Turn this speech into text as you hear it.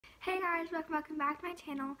Hey guys, welcome back to my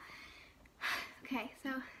channel. Okay,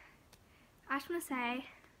 so I just want to say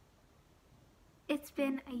it's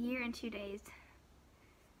been a year and 2 days.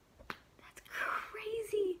 That's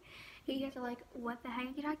crazy. You guys are like, what the heck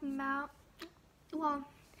are you talking about? Well,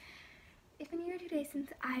 it's been a year and 2 days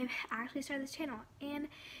since I've actually started this channel, and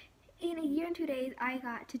in a year and 2 days I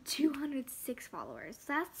got to 206 followers.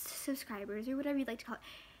 That's subscribers, or whatever you'd like to call it.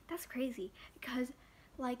 That's crazy, because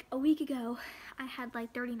like a week ago I had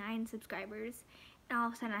like 39 subscribers and all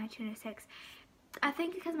of a sudden I had 206. I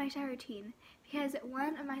think because of my shower routine, because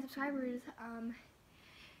one of my subscribers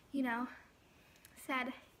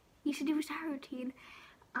said you should do a shower routine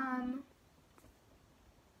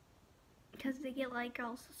because they get like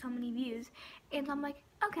so many views, and so I'm like,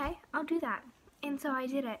 okay, I'll do that, and so I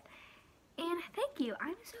did it, and thank you.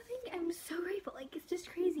 I'm so grateful. Like, it's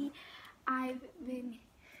just crazy. I've been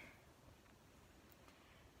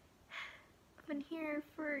here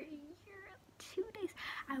for a year and 2 days.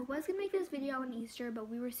 I was gonna make this video on Easter, but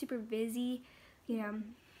we were super busy,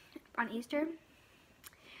 on Easter,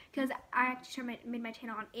 because I actually made my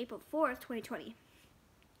channel on April 4th, 2020.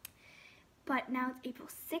 But now it's April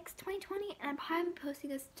 6th, 2020, and I'm probably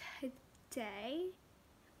posting this today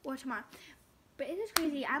or tomorrow. But it is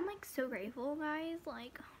crazy. I'm like so grateful, guys.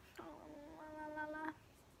 Like,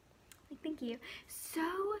 like, thank you.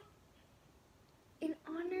 So, in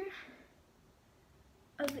honor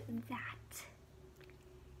of that,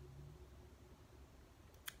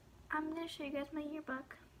 I'm gonna show you guys my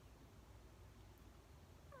yearbook.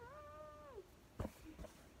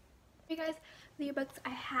 Hey guys, the yearbooks I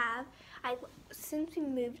have, since we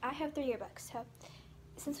moved, I have 3 yearbooks. So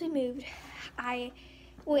since we moved,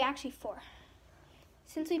 actually 4.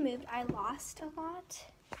 Since we moved, I lost a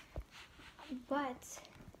lot, but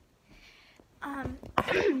I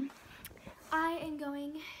am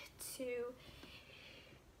going to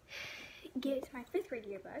get my 5th grade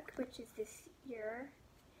yearbook, which is this year,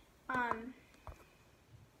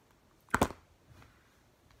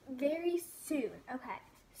 very soon. Okay,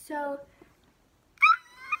 so,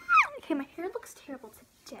 okay, my hair looks terrible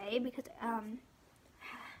today because I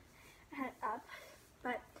had it up,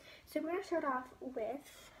 but, so we're going to start off with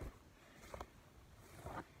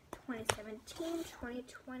 2017,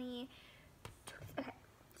 2020, okay,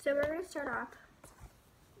 so we're going to start off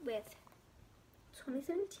with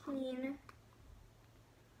 2017.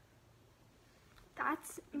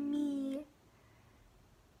 That's me.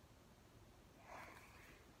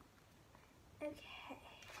 Okay,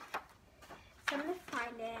 so I'm going to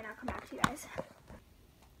find it and I'll come back to you guys.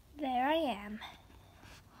 There I am.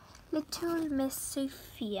 Little Miss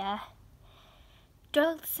Sophia. Do I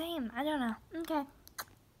look the same? I don't know. Okay.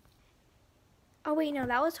 Oh wait, no,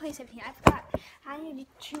 that was 2017. I forgot. I need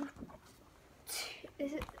to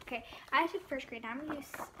is it okay? I took 1st grade. Now I'm gonna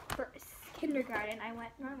use kindergarten. I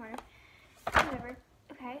went normal. Whatever.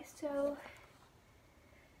 Okay, so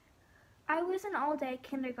I was an all-day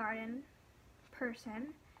kindergarten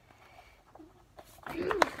person.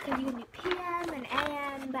 Because you can do PM and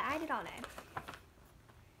AM, but I did all day.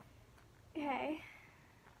 Okay.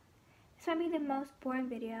 This might be the most boring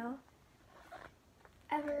video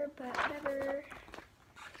ever, but whatever.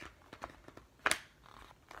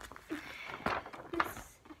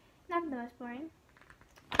 It's not the most boring,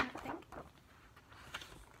 I don't think.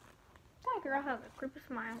 That girl has a creepy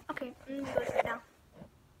smile. Okay, I'm gonna go to it now.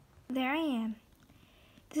 There I am.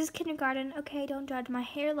 This is kindergarten. Okay, don't judge. My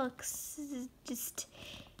hair looks just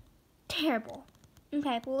terrible.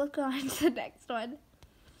 Okay, well, let's go on to the next one.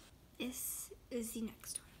 This is the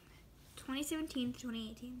next one. 2017 to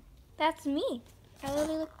 2018. That's me. I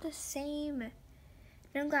literally look the same.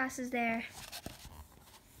 No glasses there.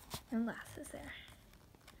 No glasses there.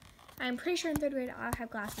 I'm pretty sure in 3rd grade I'll have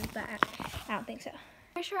glasses, but I don't think so. I'm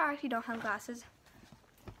pretty sure I actually don't have glasses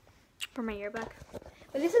for my yearbook.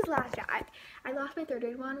 But this is last year. I lost my 3rd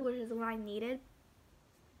grade one, which is the one I needed.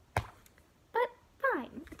 But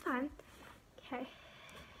fine. It's fine. Okay.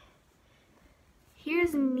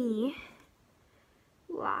 Here's me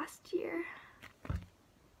last year.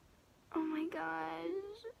 Oh my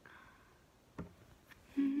gosh.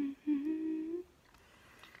 Oh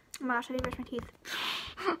my gosh, I didn't brush my teeth.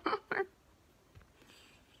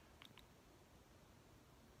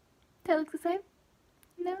 Does that look the same?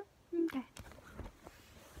 No? Okay.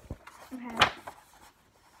 Okay.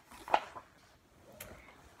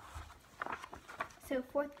 So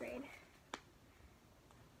 4th grade.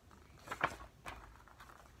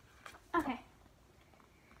 Okay.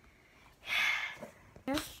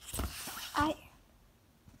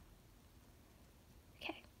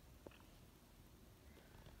 Okay.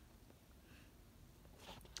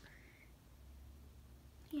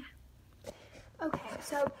 Yeah. Okay,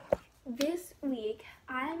 so this week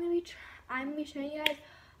I'm gonna be showing you guys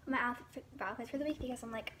my outfits for the week because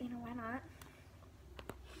I'm like, you know, why not?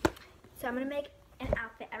 So I'm gonna make an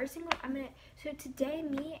outfit every single. So today,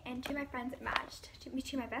 me and two of my friends matched. Two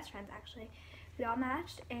of my best friends actually. We all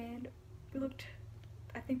matched and we looked.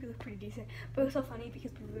 I think we looked pretty decent. But it was so funny because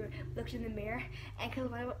we looked in the mirror and because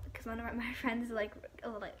one of my friends is like a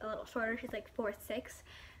little shorter. She's like 4'6"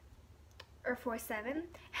 or 4'7",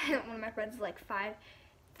 and one of my friends is like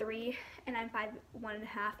 5'3", and I'm 5'1.5",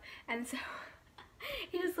 and so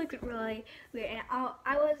he just looked really weird. And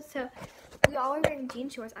we all were wearing jean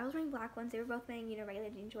shorts. I was wearing black ones. They were both wearing, you know, regular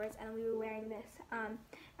jean shorts, and we were wearing this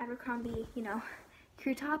Abercrombie, you know,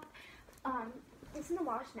 crew top. It's in the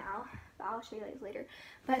wash now, but I'll show you guys later.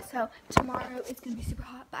 But so tomorrow it's gonna be super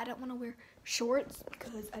hot, but I don't want to wear shorts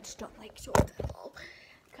because I just don't like shorts at all.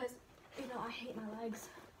 Because, you know, I hate my legs.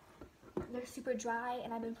 They're super dry,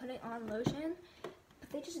 and I've been putting on lotion, but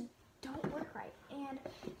they just don't work right, and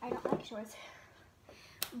I don't like shorts.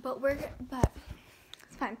 But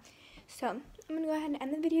it's fine. So I'm gonna go ahead and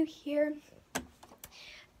end the video here.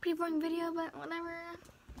 Pretty boring video, but whatever.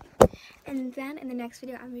 And then in the next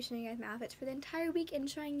video, I'm gonna be showing you guys my outfits for the entire week and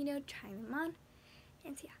showing, you know, trying them on.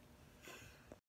 And so yeah.